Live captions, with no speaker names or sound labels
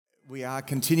We are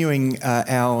continuing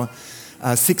our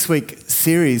 6-week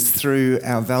series through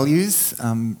our values,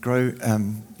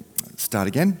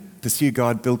 pursue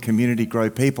God, build community, grow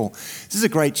people. This is a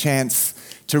great chance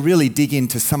to really dig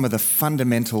into some of the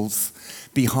fundamentals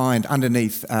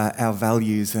underneath our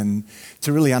values and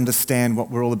to really understand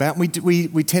what we're all about.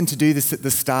 We tend to do this at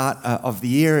the start of the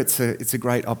year. It's a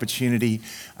great opportunity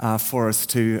for us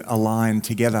to align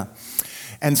together.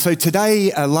 And so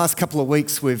today, last couple of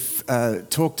weeks, we've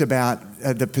talked about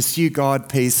the Pursue God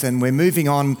piece, and we're moving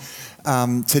on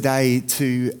today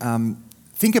to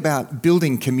think about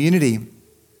building community.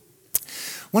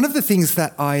 One of the things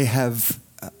that I have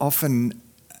often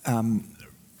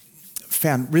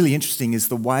found really interesting is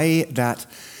the way that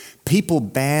people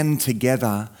band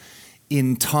together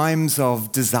in times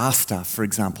of disaster, for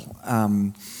example.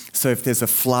 So if there's a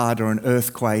flood or an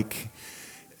earthquake,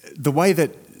 the way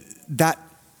that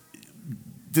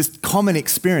this common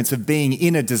experience of being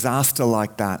in a disaster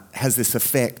like that has this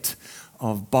effect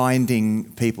of binding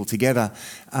people together.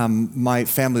 My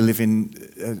family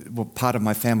part of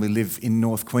my family live in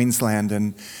North Queensland,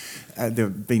 and there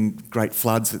have been great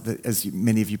floods, as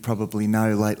many of you probably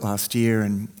know, late last year,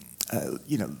 and a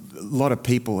lot of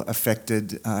people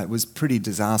affected. It was a pretty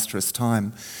disastrous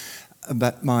time.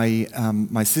 But my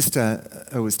sister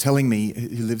was telling me,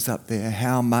 who lives up there,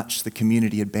 how much the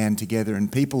community had band together,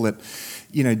 and people that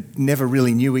never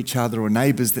really knew each other, or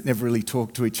neighbours that never really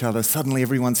talked to each other. Suddenly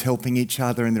everyone's helping each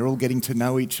other and they're all getting to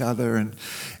know each other,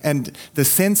 and the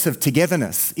sense of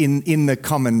togetherness in the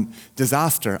common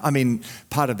disaster. I mean,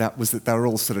 part of that was that they were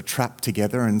all sort of trapped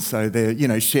together, and so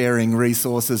they're sharing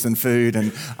resources and food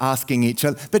and asking each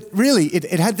other. But really,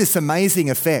 it had this amazing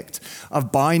effect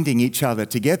of binding each other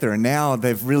together, and now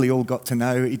they've really all got to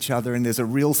know each other, and there's a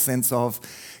real sense of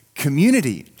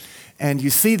community. And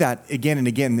you see that again and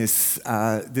again, this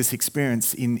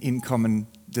experience in common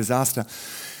disaster.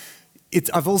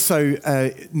 I've also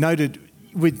noted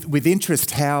with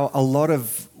interest how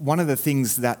one of the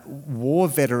things that war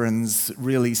veterans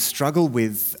really struggle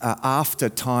with after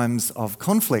times of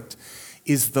conflict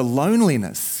is the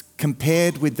loneliness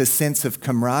compared with the sense of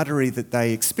camaraderie that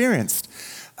they experienced.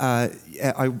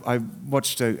 I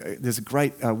watched there's a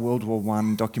great World War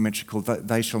I documentary called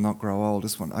They Shall Not Grow Old.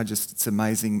 It's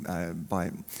amazing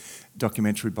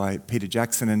documentary by Peter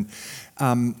Jackson,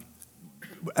 and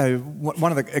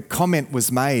one of the comment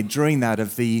was made during that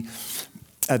of the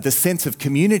sense of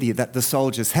community that the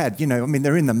soldiers had.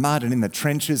 They're in the mud and in the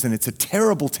trenches, and it's a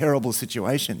terrible, terrible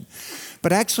situation.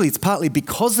 But actually, it's partly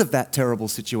because of that terrible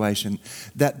situation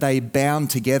that they bound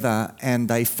together and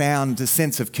they found a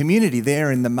sense of community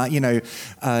there in the mud,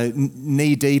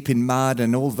 knee deep in mud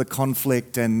and all the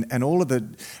conflict and all of the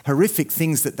horrific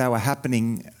things that were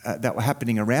happening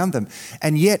around them.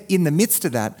 And yet, in the midst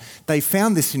of that, they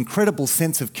found this incredible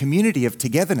sense of community, of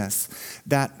togetherness,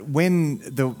 that when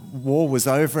the war was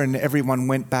over and everyone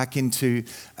went back into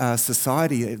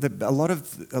society, a lot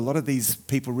of these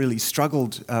people really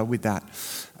struggled with that.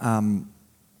 A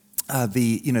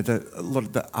lot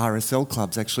of the RSL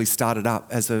clubs actually started up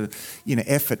as a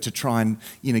effort to try and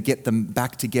get them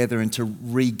back together and to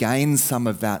regain some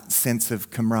of that sense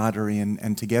of camaraderie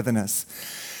and togetherness.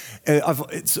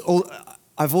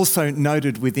 I've also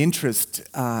noted with interest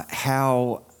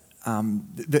how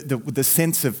the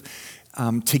sense of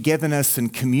togetherness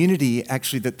and community,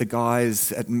 actually, that the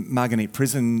guys at Margate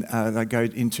Prison they go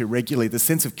into regularly, the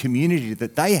sense of community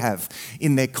that they have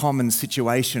in their common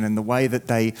situation and the way that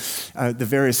the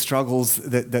various struggles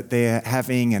that they're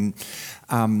having, and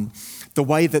the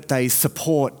way that they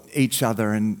support each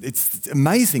other, and it's an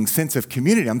amazing sense of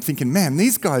community. I'm thinking, man,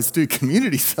 these guys do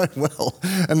community so well,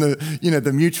 and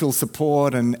the mutual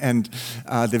support, and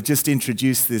they've just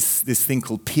introduced this thing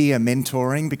called peer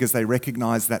mentoring, because they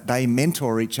recognise that they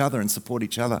mentor each other and support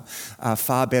each other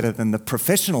far better than the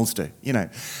professionals do,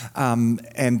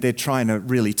 and they're trying to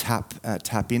really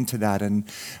tap into that, and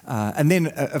then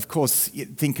of course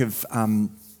think of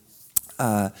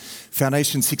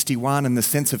Foundation 61 and the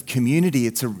sense of community.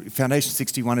 Foundation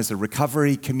 61 is a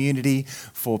recovery community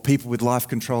for people with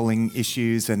life-controlling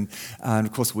issues, and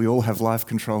of course we all have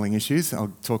life-controlling issues.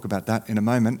 I'll talk about that in a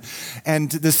moment.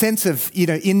 And the sense of,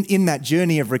 in that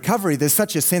journey of recovery, there's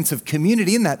such a sense of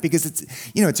community in that, because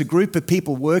it's a group of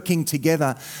people working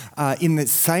together in the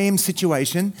same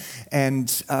situation,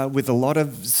 and with a lot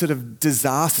of sort of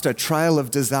trail of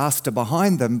disaster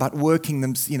behind them, but working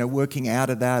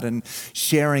out of that and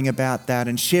sharing about that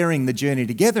and sharing the journey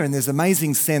together. And there's an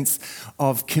amazing sense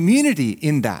of community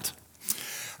in that.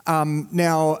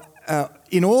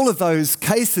 In all of those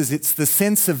cases, it's the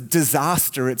sense of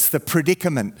disaster, it's the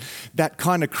predicament that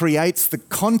kind of creates the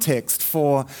context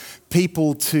for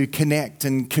people to connect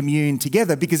and commune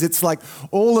together, because it's like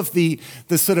all of the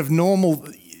sort of normal,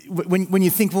 when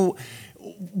you think, well,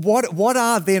 what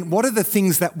are the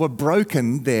things that were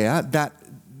broken there that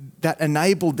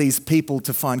enabled these people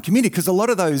to find community? Because a lot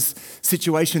of those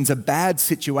situations are bad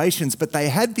situations, but they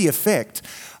had the effect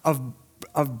of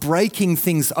breaking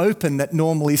things open that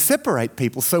normally separate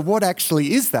people. So what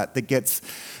actually is that gets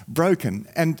broken?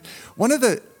 And one of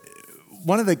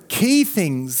the key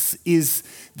things is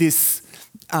this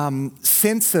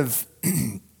sense of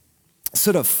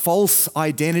sort of false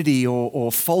identity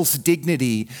or false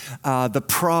dignity, the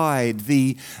pride,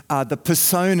 the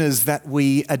personas that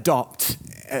we adopt.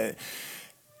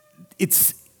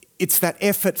 It's that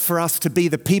effort for us to be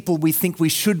the people we think we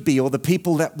should be, or the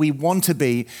people that we want to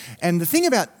be. And the thing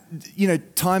about,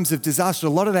 times of disaster, a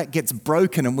lot of that gets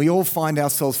broken, and we all find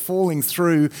ourselves falling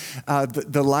through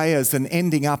the layers and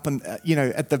ending up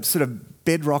at the sort of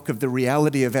bedrock of the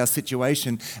reality of our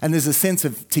situation. And there's a sense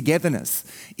of togetherness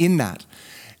in that.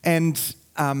 And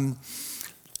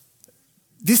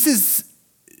this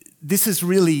is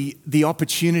really the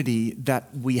opportunity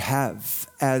that we have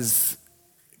as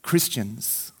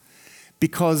Christians,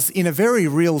 because in a very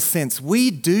real sense, we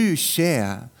do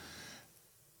share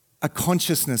a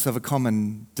consciousness of a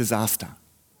common disaster.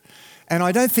 And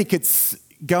I don't think it's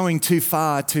going too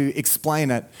far to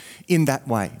explain it in that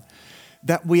way,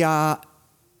 that we are,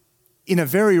 in a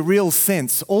very real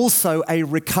sense, also a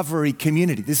recovery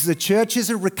community. Church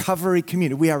is a recovery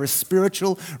community. We are a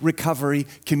spiritual recovery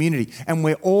community, and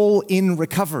we're all in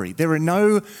recovery. There are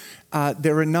no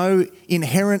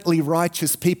inherently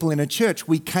righteous people in a church.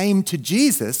 We came to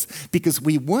Jesus because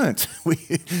we weren't,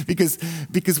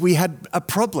 because we had a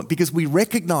problem, because we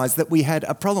recognized that we had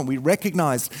a problem. We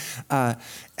recognized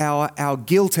our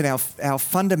guilt and our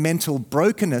fundamental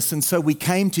brokenness, and so we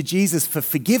came to Jesus for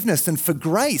forgiveness and for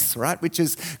grace, right? Which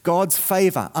is God's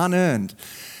favor, unearned.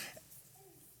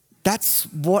 That's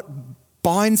what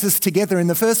binds us together in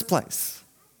the first place.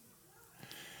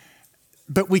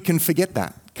 But we can forget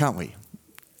that, can't we?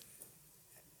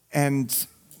 And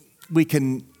we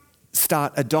can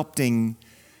start adopting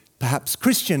perhaps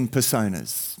Christian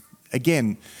personas.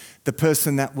 Again, the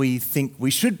person that we think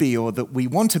we should be or that we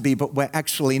want to be, but we're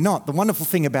actually not. The wonderful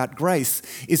thing about grace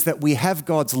is that we have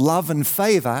God's love and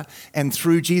favor, and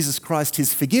through Jesus Christ,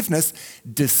 his forgiveness,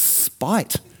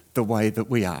 despite the way that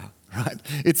we are. Right?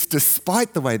 It's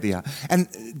despite the way they are and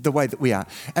the way that we are.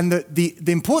 And the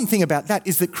important thing about that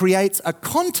is that creates a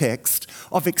context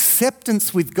of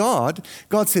acceptance with God.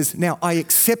 God says, now I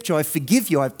accept you, I forgive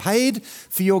you, I've paid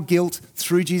for your guilt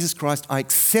through Jesus Christ. I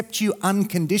accept you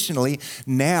unconditionally.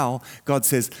 Now God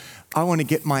says, I want to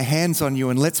get my hands on you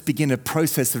and let's begin a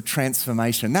process of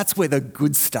transformation. That's where the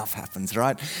good stuff happens,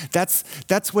 right?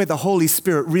 That's where the Holy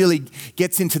Spirit really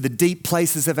gets into the deep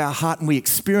places of our heart and we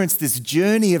experience this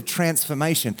journey of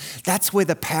transformation. That's where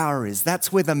the power is.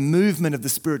 That's where the movement of the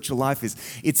spiritual life is.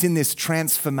 It's in this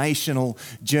transformational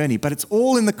journey. But it's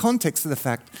all in the context of the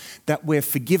fact that we're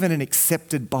forgiven and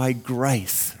accepted by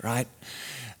grace, right?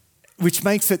 Which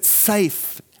makes it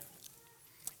safe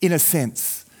in a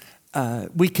sense.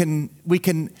 We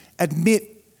can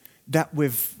admit that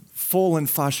we've fallen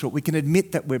far short. We can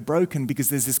admit that we're broken because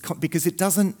there's this because it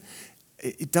doesn't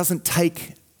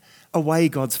take away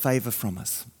God's favor from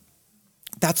us.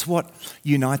 That's what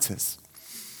unites us.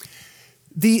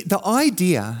 The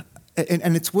idea,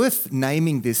 and it's worth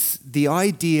naming this, the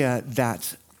idea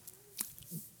that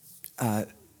I'm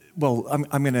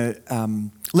going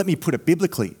to let me put it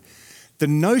biblically. The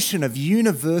notion of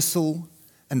universal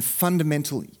and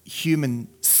fundamental human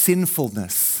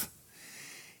sinfulness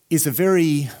is a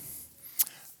very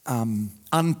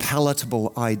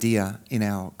unpalatable idea in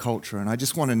our culture. And I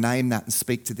just want to name that and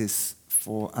speak to this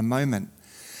for a moment.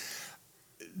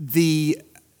 We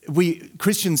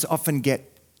Christians often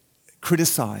get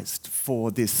criticized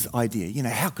for this idea.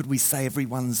 How could we say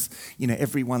everyone's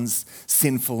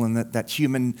sinful and that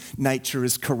human nature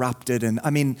is corrupted? And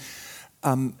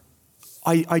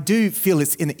I do feel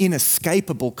it's an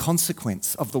inescapable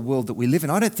consequence of the world that we live in.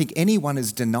 I don't think anyone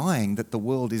is denying that the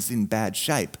world is in bad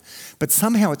shape, but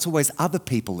somehow it's always other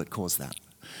people that cause that.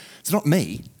 It's not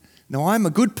me. No, I'm a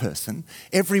good person.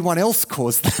 Everyone else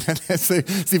caused that. so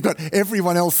you've got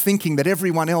everyone else thinking that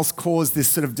everyone else caused this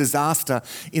sort of disaster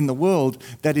in the world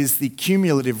that is the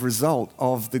cumulative result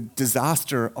of the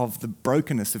disaster of the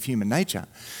brokenness of human nature.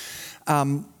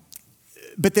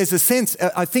 But there's a sense,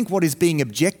 I think what is being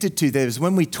objected to there is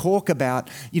when we talk about,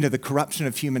 the corruption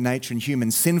of human nature and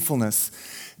human sinfulness,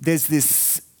 there's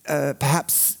this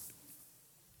perhaps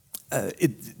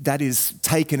that is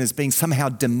taken as being somehow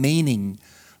demeaning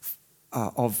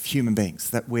of human beings,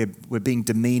 that we're being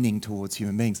demeaning towards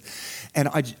human beings. And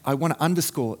I want to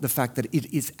underscore the fact that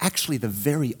it is actually the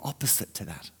very opposite to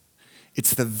that.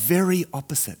 It's the very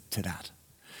opposite to that.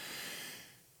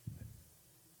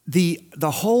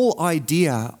 The whole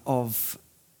idea of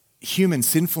human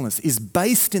sinfulness is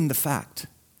based in the fact,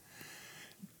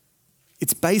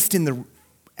 it's based in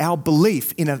our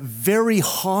belief in a very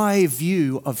high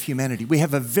view of humanity. We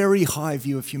have a very high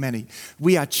view of humanity.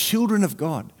 We are children of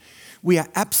God. We are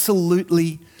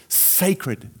absolutely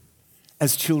sacred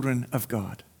as children of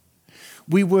God.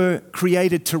 We were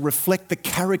created to reflect the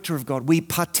character of God. We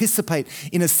participate,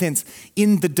 in a sense,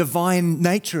 in the divine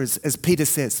nature, as Peter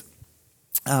says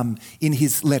in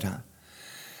his letter.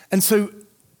 And so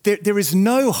there is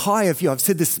no higher view, I've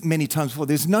said this many times before,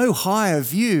 there's no higher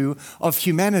view of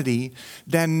humanity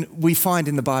than we find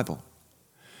in the Bible.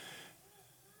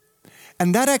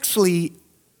 And that actually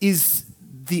is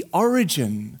the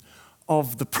origin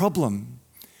of the problem.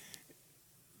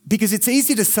 Because it's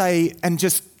easy to say and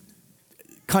just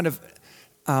kind of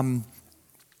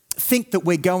think that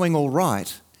we're going all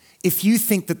right if you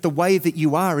think that the way that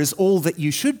you are is all that you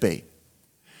should be.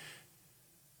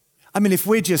 I mean, if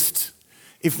we're just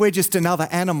another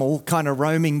animal kind of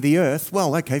roaming the earth,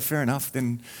 well, okay, fair enough,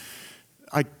 then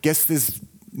I guess there's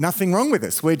nothing wrong with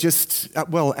us. We're just,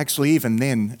 well, actually, even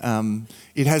then,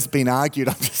 it has been argued,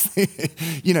 I'm just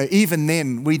even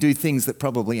then, we do things that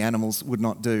probably animals would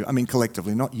not do. I mean,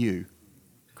 collectively, not you,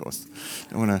 of course.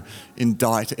 Don't want to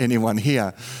indict anyone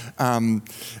here.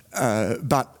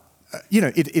 But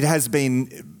it has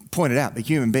been pointed out that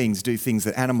human beings do things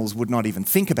that animals would not even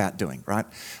think about doing, right?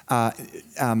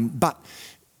 But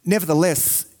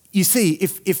nevertheless, you see,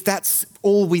 if that's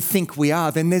all we think we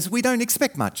are, then we don't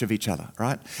expect much of each other,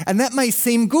 right? And that may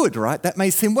seem good, right? That may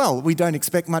seem, well, we don't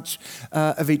expect much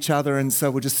of each other, and so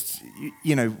we'll just,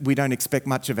 we don't expect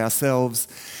much of ourselves.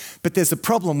 But there's a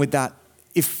problem with that.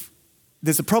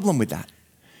 There's a problem with that,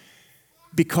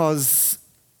 because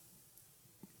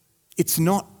it's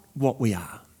not what we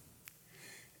are.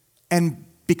 And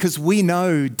because we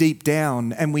know deep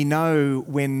down, and we know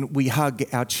when we hug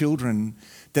our children,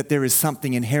 that there is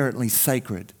something inherently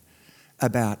sacred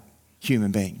about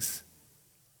human beings.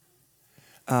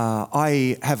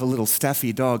 I have a little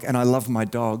Staffy dog, and I love my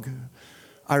dog.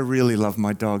 I really love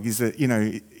my dog. He's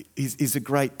a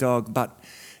great dog, but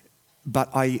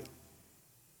I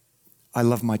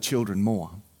love my children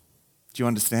more. Do you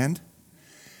understand?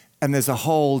 And there's a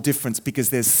whole difference, because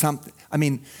there's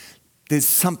something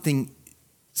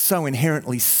so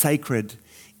inherently sacred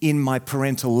in my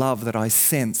parental love that I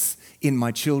sense in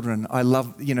my children. I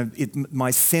love,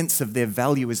 my sense of their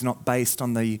value is not based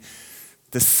on the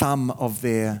sum of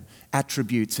their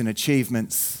attributes and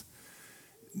achievements.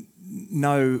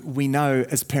 No, we know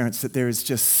as parents that there is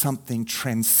just something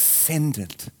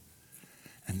transcendent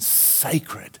and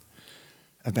sacred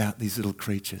about these little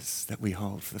creatures that we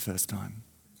hold for the first time.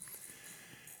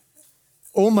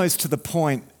 Almost to the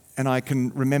point, and I can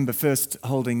remember first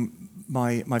holding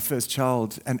my first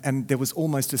child, and there was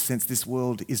almost a sense this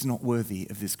world is not worthy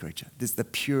of this creature. There's the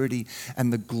purity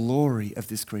and the glory of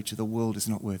this creature. The world is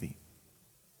not worthy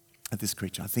of this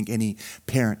creature. I think any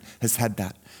parent has had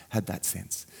that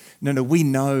sense. No, we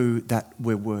know that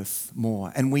we're worth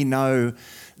more, and we know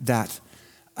that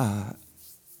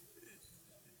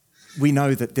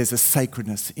there's a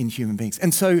sacredness in human beings.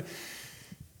 And so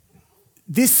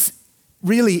this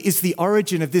really is the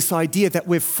origin of this idea that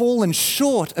we've fallen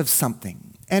short of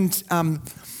something. And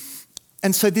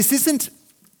so this isn't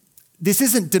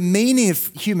demeaning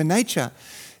of human nature.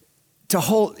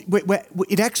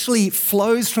 It actually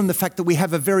flows from the fact that we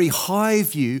have a very high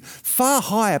view, far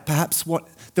higher perhaps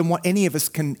than what any of us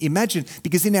can imagine,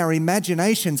 because in our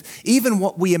imaginations, even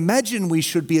what we imagine we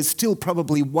should be is still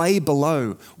probably way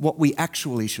below what we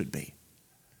actually should be.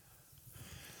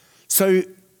 So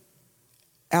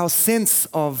our sense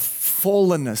of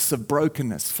fallenness, of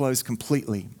brokenness, flows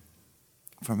completely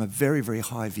from a very, very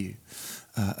high view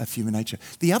of human nature.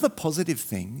 The other positive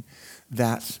thing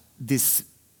that this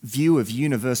view of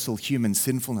universal human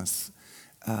sinfulness,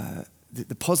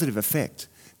 the positive effect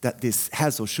that this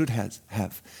has or should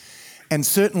have, and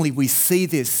certainly we see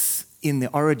this in the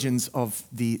origins of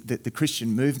the Christian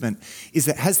movement, is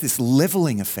that it has this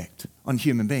leveling effect on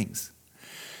human beings.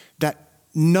 That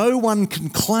no one can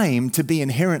claim to be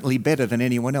inherently better than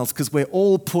anyone else, because we're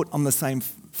all put on the same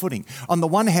footing. On the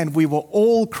one hand, we were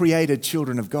all created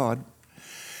children of God,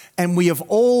 and we have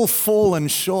all fallen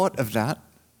short of that.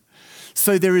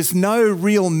 So there is no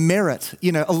real merit.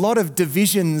 A lot of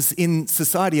divisions in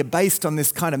society are based on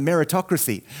this kind of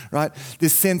meritocracy, right?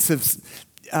 This sense of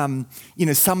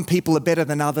some people are better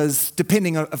than others,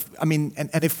 depending on,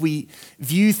 and if we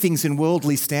view things in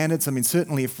worldly standards,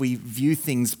 certainly if we view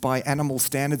things by animal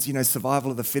standards,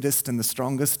 survival of the fittest and the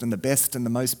strongest and the best and the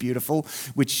most beautiful,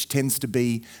 which tends to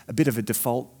be a bit of a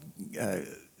default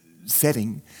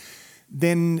setting,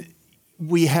 then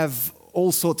we have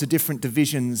all sorts of different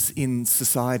divisions in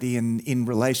society and in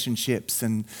relationships,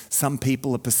 and some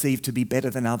people are perceived to be better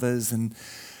than others. And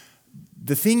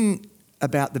the thing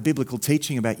about the biblical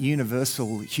teaching about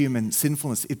universal human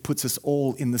sinfulness, it puts us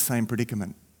all in the same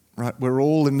predicament, right? We're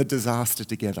all in the disaster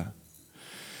together.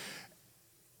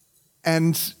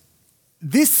 And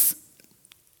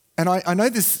I know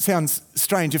this sounds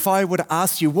strange, if I were to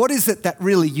ask you, what is it that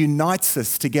really unites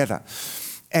us together?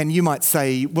 And you might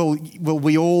say, well,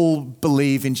 we all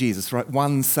believe in Jesus, right?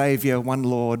 One Saviour, one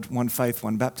Lord, one faith,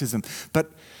 one baptism.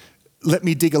 But let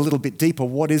me dig a little bit deeper.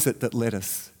 What is it that led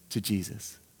us to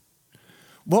Jesus?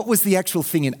 What was the actual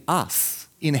thing in us,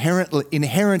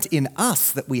 inherent in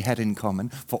us that we had in common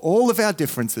for all of our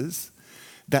differences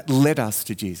that led us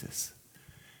to Jesus?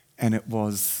 And it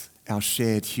was our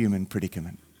shared human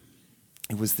predicament.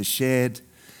 It was the shared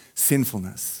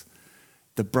sinfulness,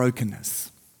 the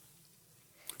brokenness.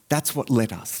 That's what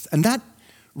led us. And that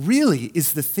really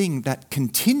is the thing that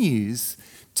continues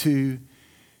to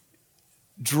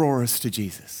draw us to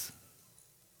Jesus.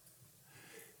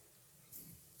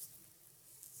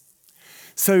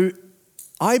 So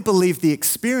I believe the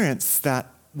experience that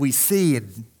we see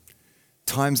in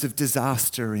times of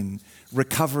disaster, in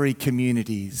recovery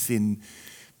communities, in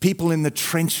people in the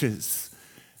trenches,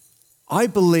 I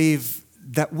believe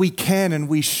that we can and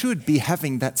we should be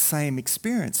having that same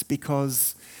experience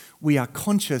because we are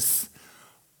conscious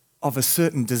of a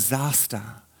certain disaster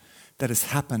that has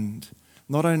happened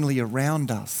not only around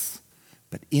us,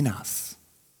 but in us.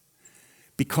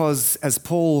 Because as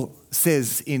Paul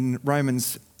says in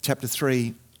Romans chapter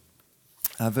 3,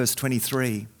 verse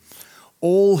 23,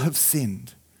 all have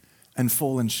sinned and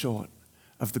fallen short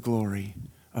of the glory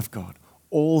of God.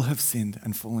 All have sinned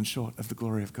and fallen short of the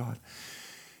glory of God.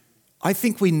 I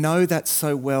think we know that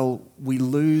so well, we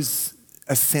lose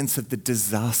a sense of the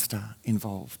disaster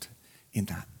involved in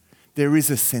that. There is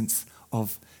a sense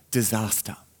of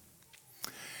disaster.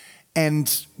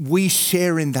 And we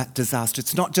share in that disaster.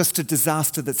 It's not just a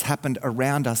disaster that's happened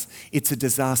around us, it's a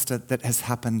disaster that has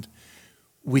happened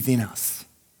within us.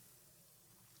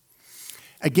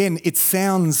 Again, it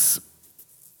sounds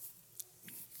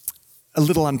a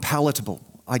little unpalatable.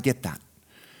 I get that.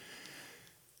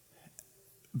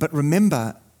 But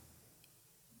remember,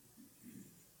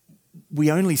 we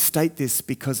only state this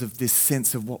because of this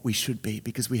sense of what we should be,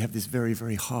 because we have this very,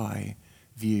 very high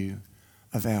view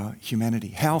of our humanity.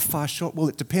 How far short? Well,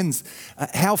 it depends.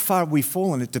 How far we've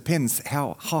fallen, it depends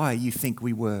how high you think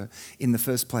we were in the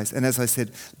first place. And as I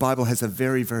said, the Bible has a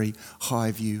very, very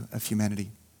high view of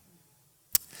humanity.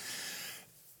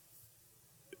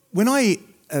 When I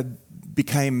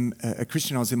became a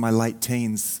Christian, I was in my late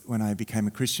teens when I became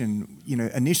a Christian.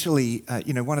 Initially,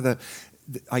 one of the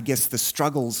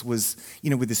struggles was,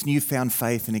 with this newfound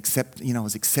faith and I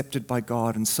was accepted by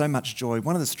God and so much joy.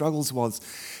 One of the struggles was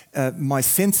my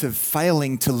sense of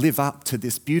failing to live up to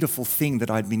this beautiful thing that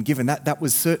I'd been given. That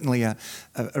was certainly a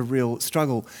real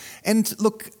struggle. And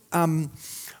look,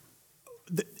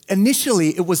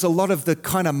 initially, it was a lot of the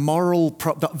kind of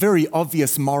very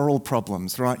obvious moral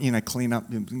problems, right? I'm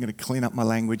going to clean up my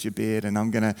language a bit, and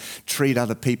I'm going to treat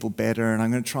other people better, and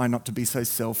I'm going to try not to be so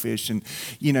selfish, and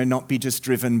not be just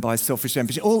driven by selfish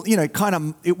ambition.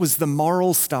 It was the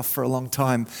moral stuff for a long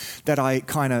time that I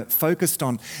kind of focused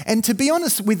on. And to be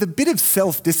honest, with a bit of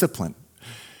self-discipline,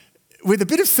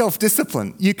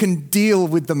 you can deal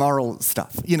with the moral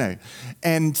stuff,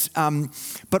 And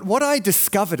but what I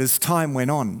discovered as time went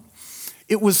on,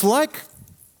 it was like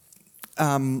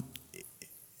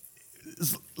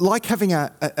having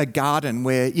a garden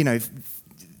where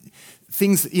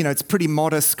things, it's pretty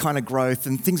modest kind of growth,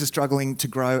 and things are struggling to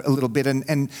grow a little bit,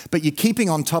 but you're keeping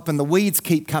on top, and the weeds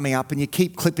keep coming up, and you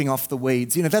keep clipping off the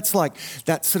weeds. That's like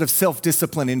that sort of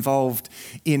self-discipline involved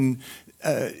in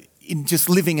just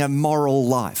living a moral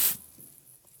life,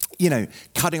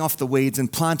 cutting off the weeds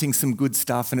and planting some good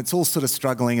stuff, and it's all sort of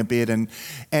struggling a bit, and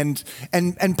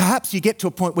perhaps you get to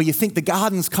a point where you think the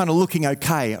garden's kind of looking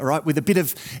okay, all right, with a bit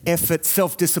of effort,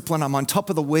 self-discipline. I'm on top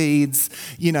of the weeds,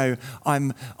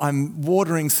 I'm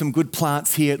watering some good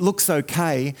plants here. It looks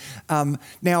okay.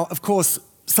 Now, of course,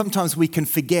 sometimes we can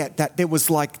forget that there was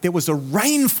a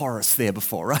rainforest there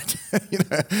before, right?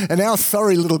 And our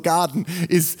sorry little garden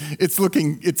it's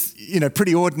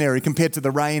pretty ordinary compared to the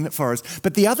rainforest.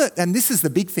 But and this is the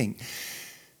big thing.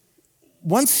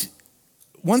 Once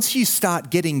once you start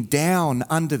getting down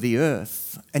under the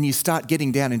earth and you start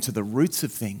getting down into the roots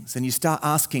of things and you start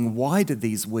asking, why do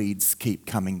these weeds keep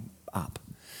coming up?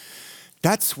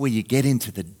 That's where you get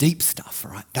into the deep stuff,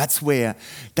 right? That's where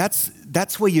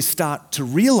you start to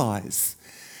realize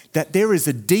that there is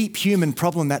a deep human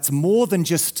problem that's more than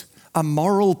just a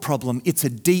moral problem. It's a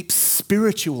deep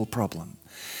spiritual problem.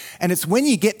 And it's when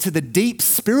you get to the deep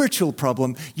spiritual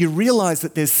problem, you realize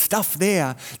that there's stuff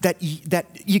there that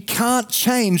you can't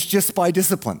change just by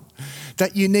discipline,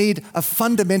 that you need a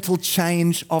fundamental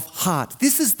change of heart.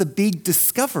 This is the big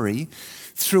discovery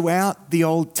throughout the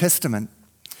Old Testament,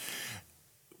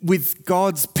 with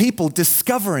God's people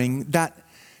discovering that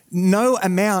no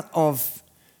amount of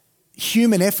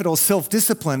human effort or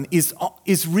self-discipline is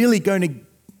really going to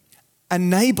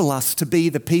enable us to be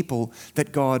the people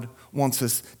that God wants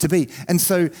us to be. And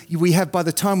so we have, by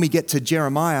the time we get to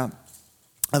Jeremiah,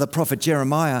 the prophet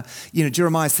Jeremiah,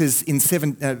 Jeremiah says in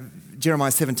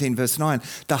Jeremiah 17 verse 9,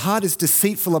 the heart is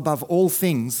deceitful above all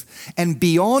things and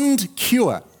beyond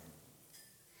cure.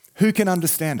 Who can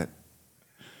understand it?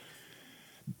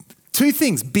 Two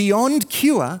things, beyond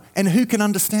cure and who can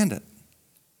understand it?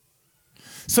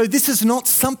 So this is not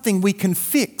something we can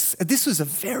fix. This was a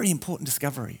very important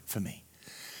discovery for me.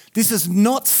 This is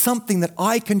not something that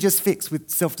I can just fix with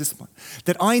self-discipline.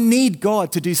 That I need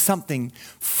God to do something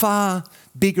far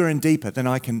bigger and deeper than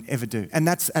I can ever do. And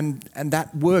that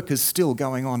work is still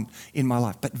going on in my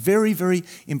life. But very, very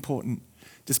important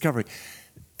discovery.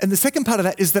 And the second part of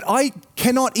that is that I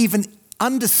cannot even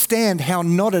understand how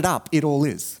knotted up it all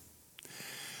is.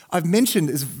 I've mentioned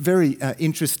this very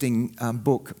interesting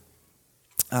book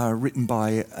written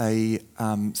by a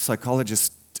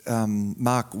psychologist,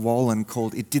 Mark Wallen,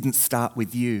 called It Didn't Start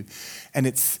With You. And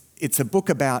it's a book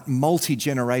about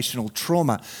multi-generational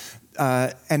trauma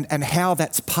and how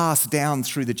that's passed down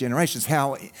through the generations.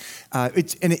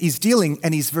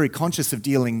 He's very conscious of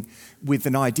dealing with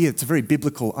an idea. It's a very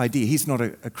biblical idea. He's not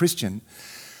a Christian.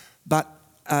 But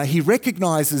he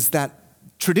recognises that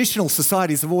traditional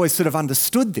societies have always sort of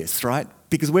understood this, right?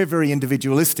 Because we're very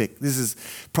individualistic. This is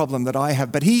a problem that I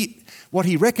have. But what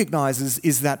he recognises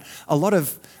is that a lot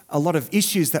of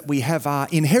issues that we have are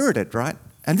inherited, right?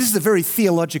 And this is a very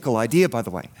theological idea, by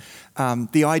the way.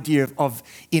 The idea of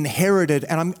inherited,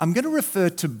 and I'm going to refer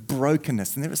to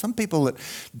brokenness. And there are some people that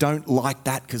don't like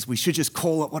that because we should just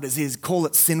call it what it is, call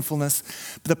it sinfulness.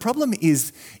 But the problem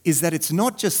is that it's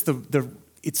not just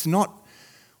it's not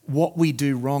what we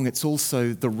do wrong, it's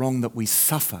also the wrong that we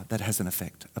suffer that has an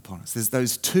effect upon us. There's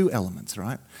those two elements,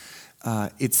 right?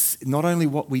 It's not only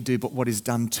what we do, but what is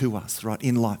done to us, right,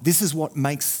 in life. This is what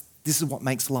makes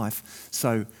life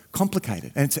so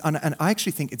complicated. And I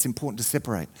actually think it's important to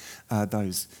separate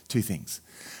those two things.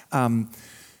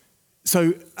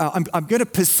 So I'm going to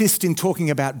persist in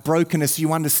talking about brokenness.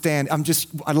 You understand,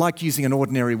 I like using an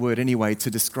ordinary word anyway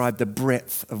to describe the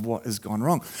breadth of what has gone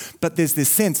wrong. But there's this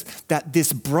sense that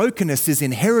this brokenness is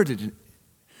inherited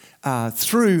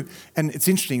through, and it's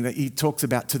interesting that he talks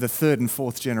about to the third and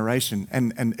fourth generation.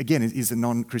 And again, he's a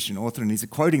non-Christian author, and he's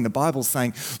quoting the Bible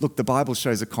saying, look, the Bible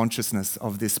shows a consciousness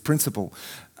of this principle,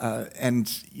 and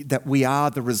that we are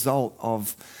the result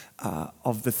of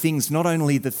the things, not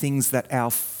only the things that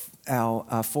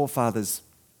our forefathers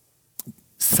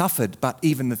suffered, but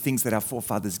even the things that our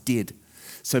forefathers did.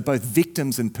 So both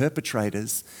victims and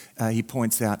perpetrators, he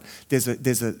points out, there's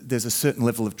a certain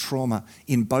level of trauma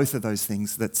in both of those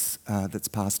things that's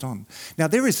passed on. Now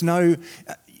there is no,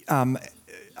 I'm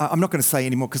not going to say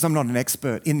anymore because I'm not an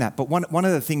expert in that. But one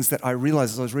of the things that I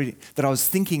realised as I was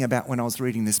thinking about when I was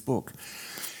reading this book,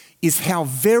 is how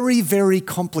very, very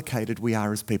complicated we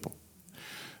are as people.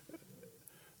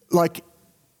 Like,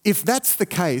 if that's the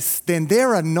case, then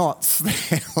there are knots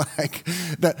there,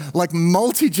 like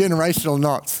multi-generational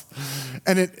knots,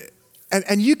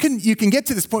 and you can get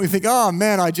to this point where you think, oh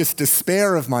man, I just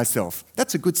despair of myself.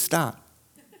 That's a good start.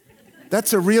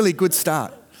 That's a really good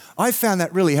start. I found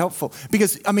that really helpful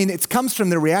because, it comes from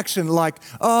the reaction like,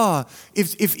 oh,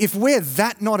 if we're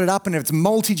that knotted up and it's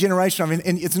multi-generational,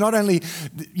 and it's not only,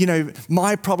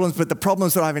 my problems, but the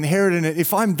problems that I've inherited, and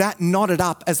if I'm that knotted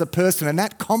up as a person and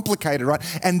that complicated, right,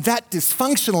 and that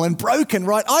dysfunctional and broken,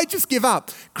 right, I just give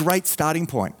up. Great starting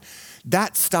point.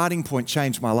 That starting point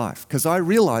changed my life because I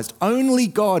realized only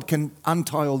God can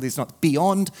untie all these knots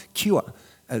beyond cure,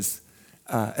 as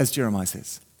Jeremiah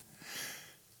says.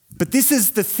 But this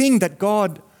is the thing that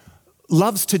God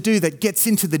loves to do, that gets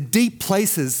into the deep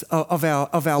places of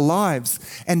our lives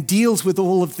and deals with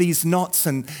all of these knots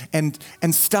and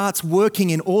starts working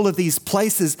in all of these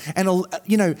places. And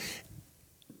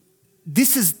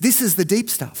this is the deep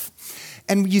stuff.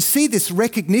 And you see this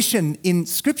recognition in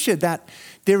Scripture that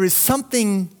there is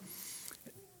something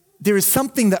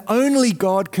that only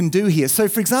God can do here. So,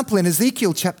 for example, in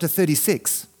Ezekiel chapter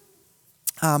 36,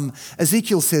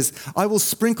 Ezekiel says, I will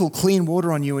sprinkle clean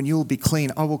water on you and you will be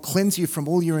clean. I will cleanse you from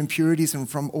all your impurities and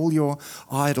from all your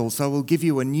idols. I will give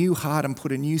you a new heart and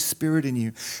put a new spirit in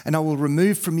you. And I will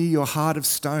remove from you your heart of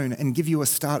stone and give you a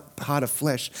heart of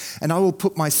flesh. And I will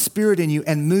put my spirit in you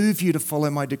and move you to follow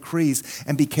my decrees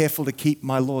and be careful to keep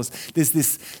my laws. There's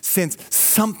this sense,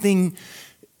 something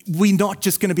we're not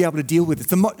just going to be able to deal with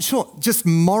it. Sure, just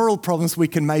moral problems we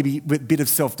can maybe, with a bit of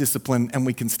self-discipline, and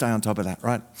we can stay on top of that,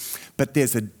 right? But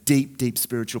there's a deep, deep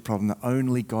spiritual problem that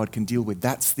only God can deal with.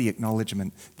 That's the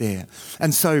acknowledgement there.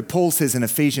 And so Paul says in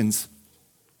Ephesians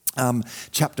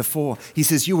chapter 4, he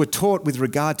says, you were taught with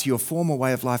regard to your former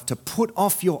way of life to put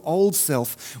off your old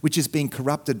self, which is being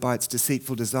corrupted by its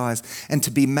deceitful desires, and to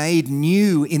be made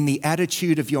new in the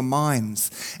attitude of your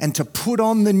minds, and to put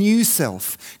on the new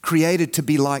self, created to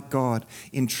be like God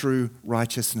in true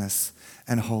righteousness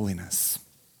and holiness.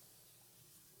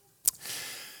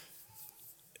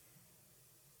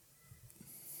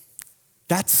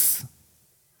 That's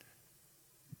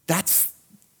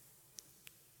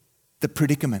the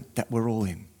predicament that we're all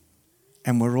in,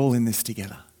 and we're all in this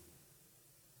together.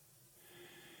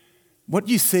 What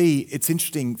you see, it's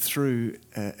interesting through,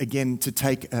 again, to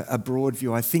take a broad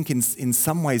view, I think in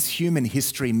some ways human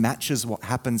history matches what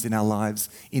happens in our lives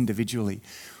individually.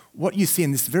 What you see,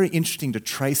 and it's very interesting to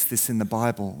trace this in the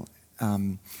Bible,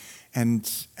 and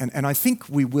I think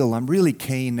we will. I'm really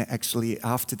keen, actually,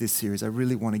 after this series, I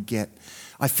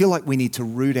feel like we need to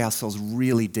root ourselves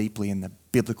really deeply in the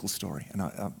biblical story, and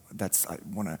I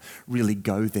want to really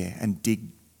go there and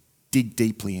dig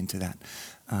deeply into that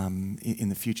in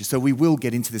the future. So we will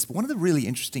get into this. But one of the really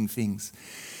interesting things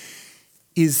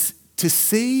is to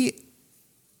see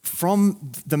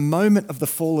from the moment of the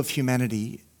fall of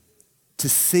humanity, to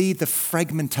see the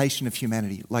fragmentation of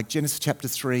humanity. Like Genesis chapter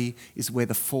 3 is where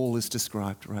the fall is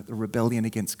described, right? The rebellion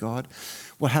against God.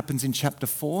 What happens in chapter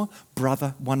 4?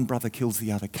 One brother kills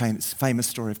the other. Cain, it's a famous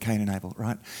story of Cain and Abel,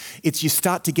 right? You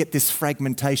start to get this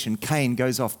fragmentation. Cain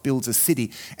goes off, builds a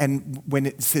city, and when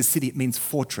it says city, it means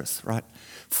fortress, right?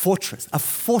 A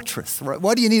fortress, right?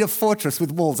 Why do you need a fortress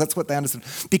with walls? That's what they understood.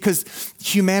 Because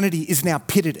humanity is now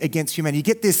pitted against humanity.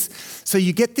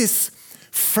 You get this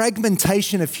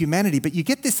fragmentation of humanity, but you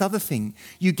get this other thing.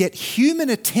 You get human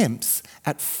attempts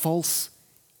at false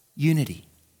unity,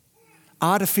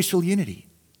 artificial unity.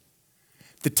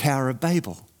 The Tower of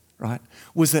Babel, right,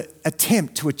 was an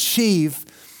attempt to achieve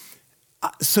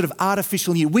sort of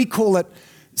artificial unity. We call it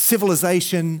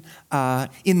civilization.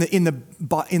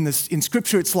 In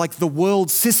Scripture, it's like the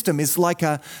world system is like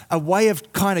a way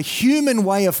of kind of human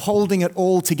way of holding it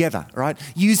all together, right?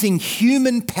 Using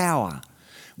human power,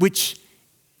 which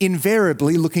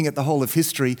invariably, looking at the whole of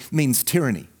history, means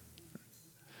tyranny.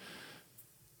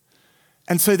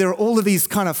 And so there are all of these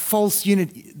kind of false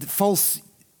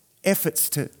efforts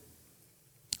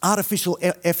artificial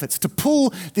efforts to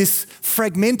pull this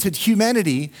fragmented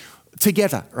humanity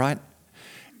together, right?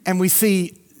 And we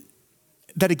see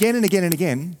that again and again and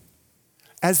again,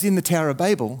 as in the Tower of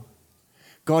Babel,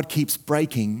 God keeps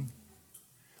breaking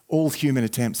all human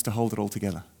attempts to hold it all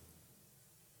together.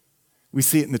 We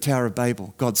see it in the Tower of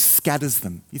Babel. God scatters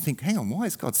them. You think, hang on, why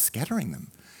is God scattering them?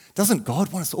 Doesn't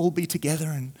God want us to all be together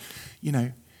and,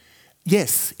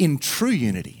 yes, in true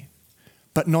unity,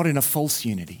 but not in a false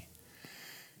unity.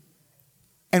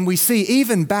 And we see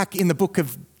even back in the book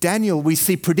of Daniel, we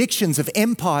see predictions of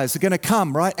empires are going to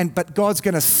come, right? But God's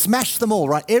going to smash them all,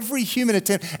 right? Every human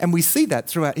attempt, and we see that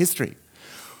throughout history.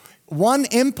 One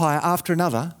empire after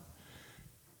another,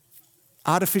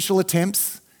 artificial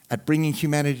attempts at bringing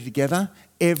humanity together,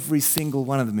 every single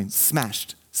one of them is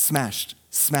smashed, smashed,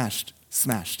 smashed,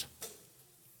 smashed.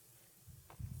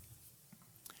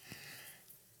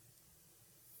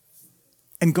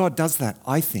 And God does that,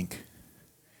 I think,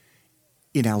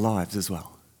 in our lives as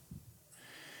well.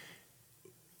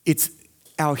 It's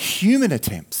our human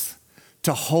attempts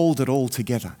to hold it all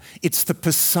together. It's the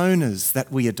personas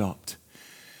that we adopt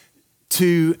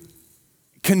to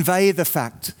convey the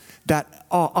fact that,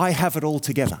 I have it all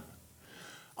together.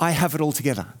 I have it all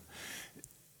together.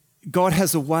 God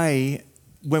has a way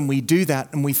when we do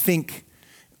that and we think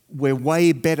we're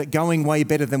way better, going way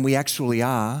better than we actually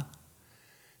are.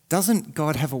 Doesn't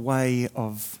God have a way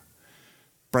of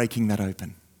breaking that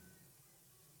open?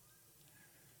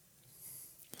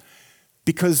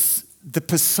 Because the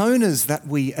personas that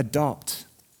we adopt,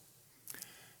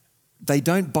 they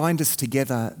don't bind us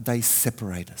together, they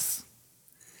separate us.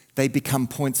 They become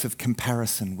points of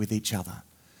comparison with each other.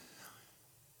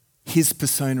 his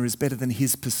persona is better than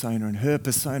his persona and her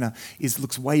persona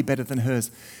looks way better than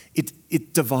hers.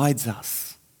 It divides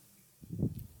us.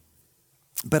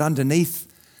 But underneath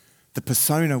the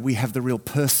persona, we have the real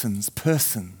persons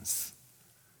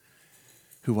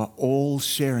who are all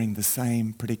sharing the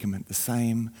same predicament, the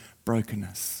same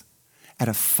brokenness. At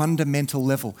a fundamental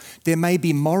level, there may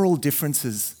be moral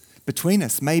differences between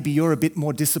us. Maybe you're a bit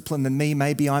more disciplined than me.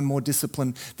 Maybe I'm more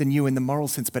disciplined than you in the moral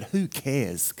sense. But who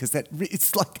cares? Because that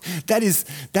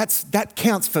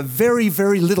counts for very,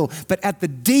 very little. But at the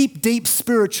deep, deep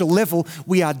spiritual level,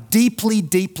 we are deeply,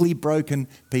 deeply broken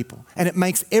people. And it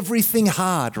makes everything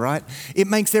hard, right? It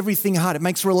makes everything hard. It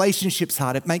makes relationships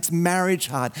hard. It makes marriage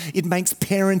hard. It makes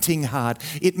parenting hard.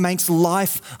 It makes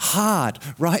life hard,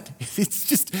 right?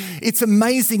 It's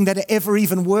amazing that it ever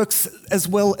even works as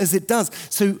well as it does.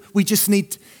 So we just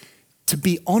need to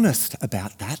be honest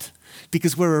about that,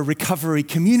 because we're a recovery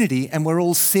community and we're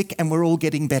all sick and we're all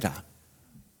getting better.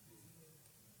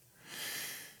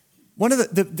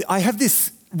 I have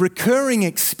this recurring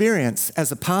experience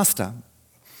as a pastor.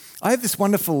 I have this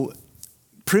wonderful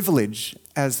privilege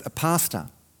as a pastor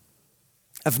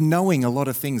of knowing a lot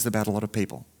of things about a lot of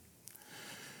people.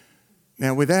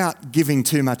 Now, without giving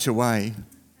too much away,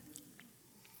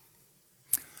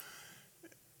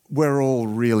 we're all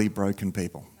really broken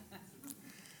people.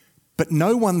 But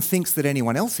no one thinks that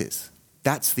anyone else is.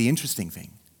 That's the interesting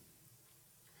thing.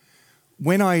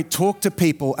 When I talk to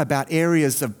people about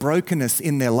areas of brokenness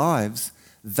in their lives,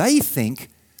 they think,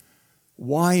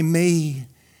 why me?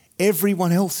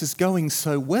 Everyone else is going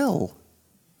so well.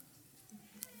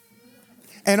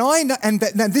 And I know,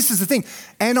 now this is the thing,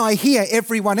 and I hear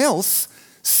everyone else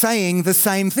saying the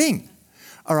same thing.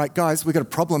 All right, guys, we've got a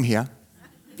problem here.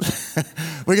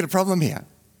 We've got a problem here,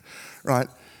 right?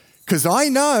 Because I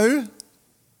know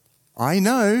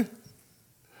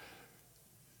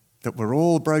that we're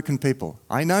all broken people.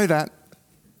 I know that.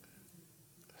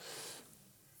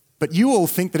 But you all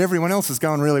think that everyone else is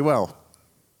going really well.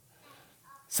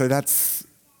 So that's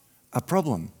a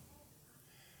problem.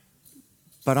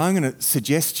 But I'm going to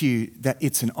suggest to you that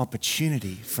it's an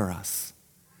opportunity for us.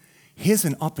 Here's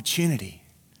an opportunity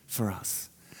for us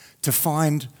to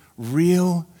find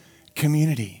real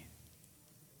community.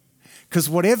 Because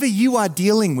whatever you are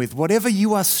dealing with, whatever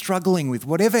you are struggling with,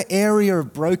 whatever area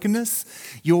of brokenness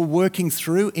you're working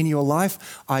through in your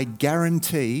life, I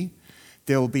guarantee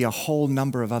there will be a whole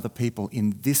number of other people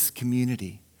in this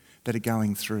community that are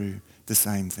going through the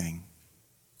same thing.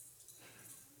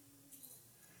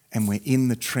 And we're in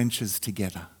the trenches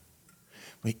together.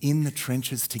 We're in the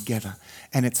trenches together.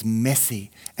 And it's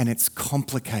messy and it's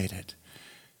complicated.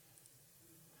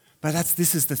 But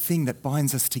this is the thing that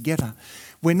binds us together.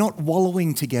 We're not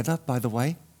wallowing together, by the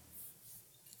way.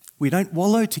 We don't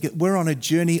wallow together. We're on a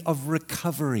journey of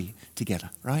recovery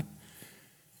together, right?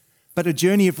 But a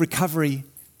journey of recovery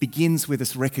begins with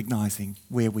us recognizing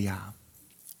where we are.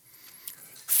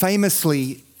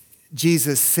 Famously,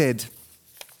 Jesus said,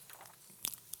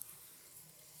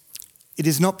 it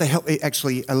is not the help.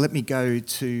 Actually, let me go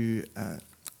to,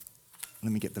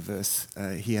 let me get the verse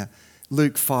here.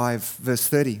 Luke 5, verse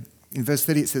 30. In verse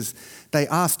 30 it says, they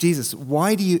asked Jesus,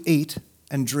 why do you eat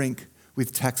and drink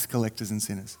with tax collectors and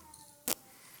sinners?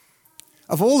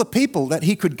 Of all the people that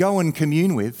he could go and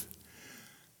commune with,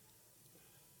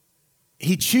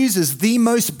 he chooses the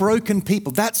most broken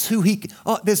people. That's who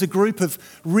there's a group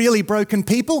of really broken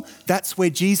people. That's where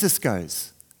Jesus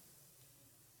goes.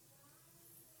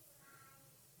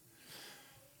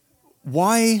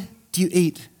 Why do you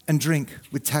eat and drink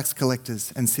with tax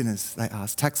collectors and sinners, they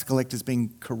asked. Tax collectors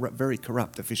being very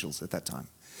corrupt officials at that time.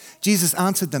 Jesus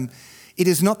answered them, it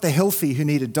is not the healthy who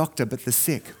need a doctor, but the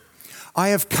sick. I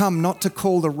have come not to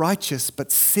call the righteous,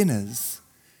 but sinners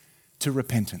to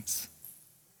repentance.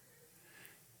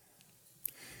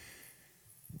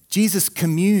 Jesus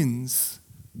communes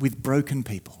with broken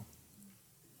people.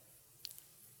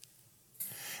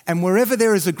 And wherever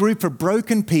there is a group of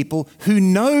broken people who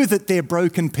know that they're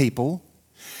broken people,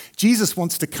 Jesus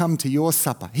wants to come to your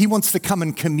supper. He wants to come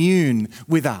and commune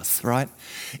with us, right?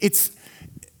 It's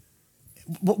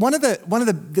one of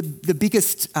the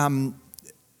biggest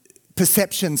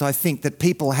perceptions, I think, that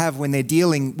people have when they're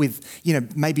dealing with,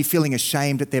 maybe feeling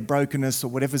ashamed at their brokenness or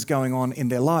whatever's going on in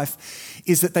their life,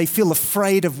 is that they feel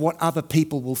afraid of what other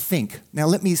people will think. Now,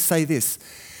 let me say this.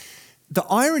 The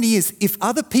irony is, if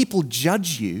other people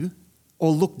judge you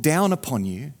or look down upon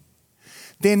you,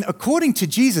 then according to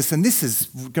Jesus, and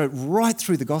go right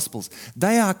through the Gospels,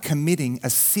 they are committing a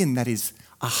sin that is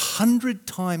 100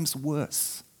 times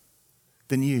worse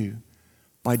than you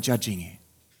by judging you.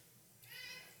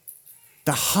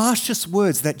 The harshest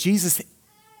words that Jesus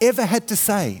ever had to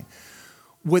say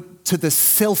were to the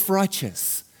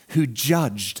self-righteous who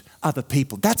judged other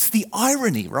people. That's the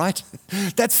irony, right?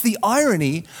 That's the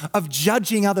irony of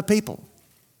judging other people.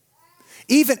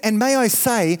 Even, and may I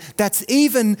say, that's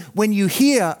even when you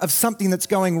hear of something that's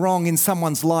going wrong in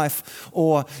someone's life,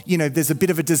 or, there's a bit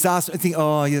of a disaster, and think,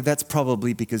 oh, yeah, that's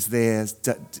probably because there's...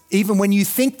 Even when you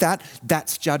think that,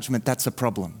 that's judgment, that's a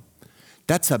problem.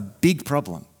 That's a big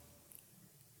problem.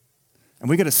 And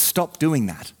we've got to stop doing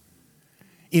that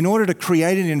in order to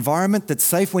create an environment that's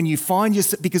safe when you find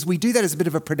yourself, because we do that as a bit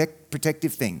of a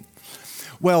protective thing.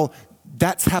 Well,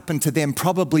 that's happened to them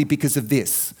probably because of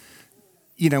this.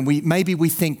 Maybe we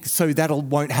think, so that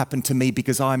won't happen to me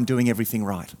because I'm doing everything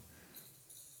right.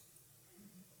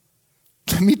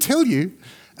 Let me tell you,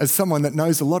 as someone that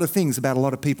knows a lot of things about a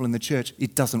lot of people in the church,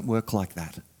 it doesn't work like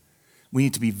that. We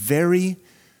need to be very,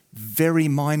 very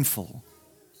mindful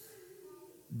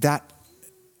that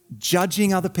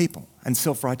judging other people and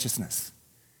self-righteousness,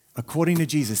 according to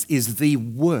Jesus, is the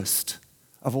worst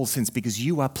of all sins because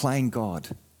you are playing God.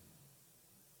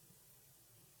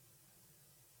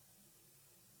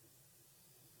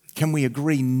 Can we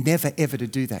agree never ever to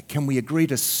do that? Can we agree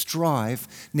to strive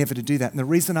never to do that? And the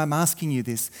reason I'm asking you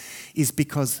this is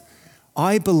because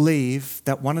I believe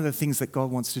that one of the things that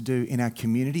God wants to do in our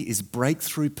community is break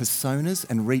through personas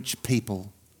and reach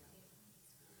people.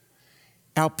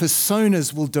 Our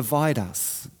personas will divide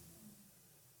us.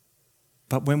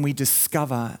 But when we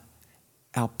discover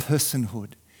our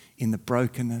personhood in the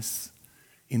brokenness,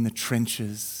 in the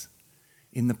trenches,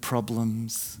 in the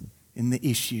problems, in the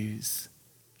issues,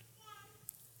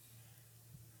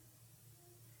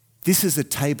 this is a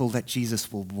table that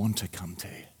Jesus will want to come to.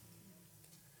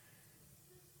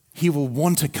 He will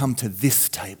want to come to this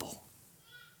table.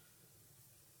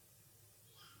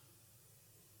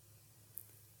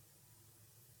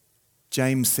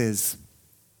 James says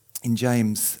in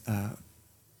James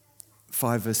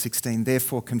 5 verse 16,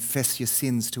 therefore confess your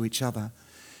sins to each other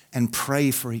and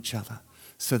pray for each other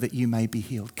so that you may be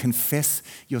healed. Confess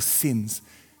your sins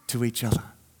to each other.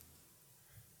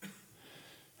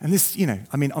 And this,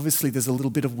 obviously there's a little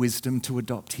bit of wisdom to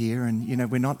adopt here, and,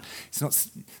 it's not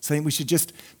saying we should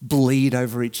just bleed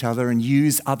over each other and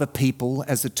use other people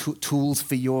as tools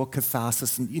for your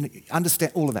catharsis, and,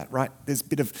 understand all of that, right? There's a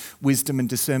bit of wisdom and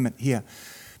discernment here.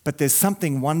 But there's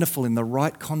something wonderful in the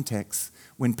right context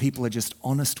when people are just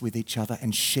honest with each other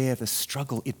and share the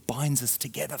struggle. It binds us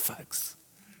together, folks.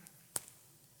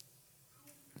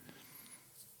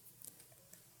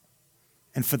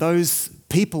 And for those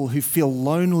people who feel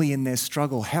lonely in their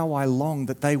struggle, how I long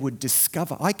that they would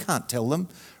discover. I can't tell them,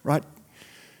 right?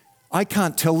 I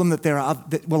can't tell them that there are,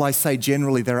 I say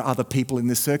generally there are other people in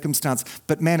this circumstance,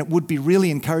 but man, it would be really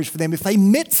encouraged for them if they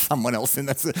met someone else in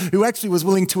that, who actually was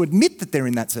willing to admit that they're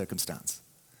in that circumstance.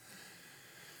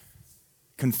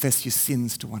 Confess your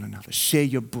sins to one another. Share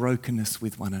your brokenness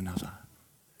with one another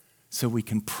so we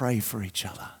can pray for each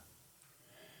other.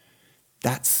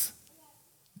 That's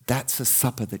a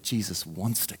supper that Jesus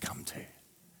wants to come to.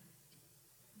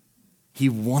 He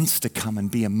wants to come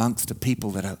and be amongst a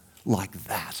people that are like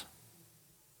that.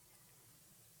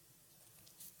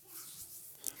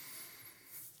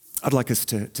 I'd like us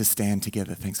to stand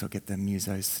together. Thanks. I'll get the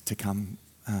musos to come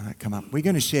up. We're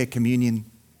going to share communion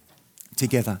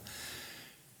together.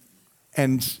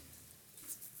 And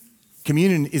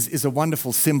communion is a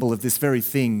wonderful symbol of this very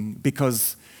thing,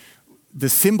 because the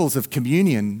symbols of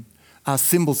communion are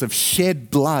symbols of shed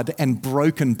blood and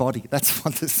broken body. That's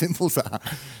what the symbols are.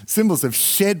 Symbols of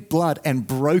shed blood and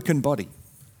broken body.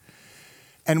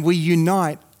 And we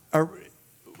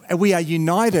are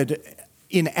united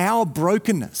in our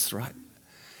brokenness, right?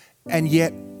 And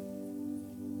yet,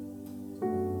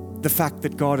 the fact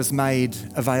that God has made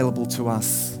available to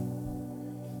us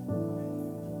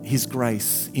His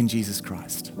grace in Jesus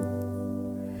Christ.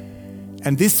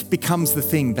 And this becomes the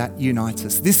thing that unites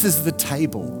us. This is the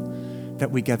table that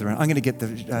we gather around. I'm going to get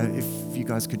if you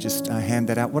guys could just hand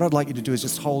that out. What I'd like you to do is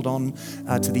just hold on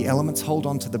to the elements, hold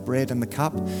on to the bread and the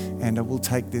cup, and we'll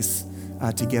take this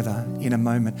together in a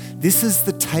moment. This is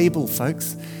the table,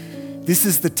 folks. This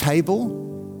is the table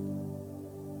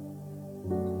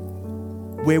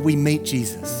where we meet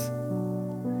Jesus.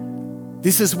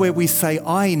 This is where we say,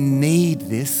 I need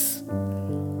this.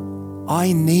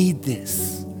 I need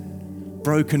this.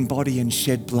 Broken body and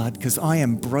shed blood, because I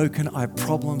am broken, I have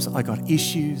problems, I got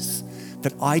issues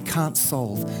that I can't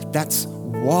solve. That's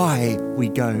why we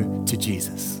go to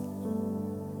Jesus.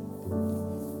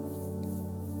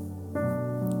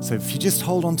 So if you just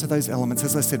hold on to those elements,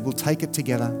 as I said, we'll take it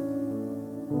together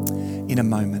in a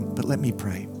moment, but let me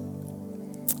pray.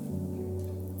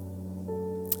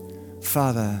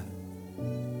 Father,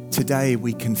 today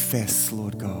we confess,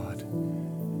 Lord God,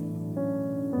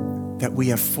 that we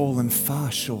have fallen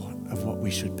far short of what we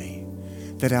should be,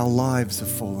 that our lives have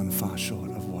fallen far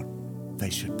short of what they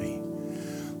should be.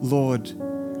 Lord,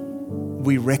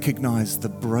 we recognize the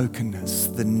brokenness,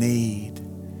 the need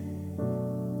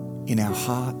in our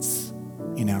hearts,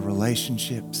 in our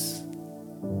relationships,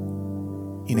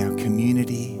 in our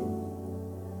community,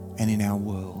 and in our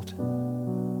world.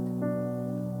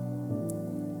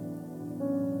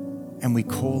 And we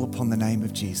call upon the name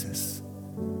of Jesus,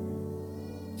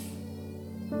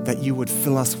 that you would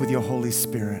fill us with your Holy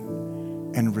Spirit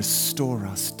and restore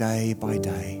us day by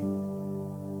day.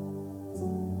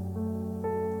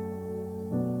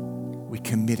 We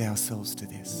commit ourselves to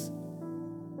this.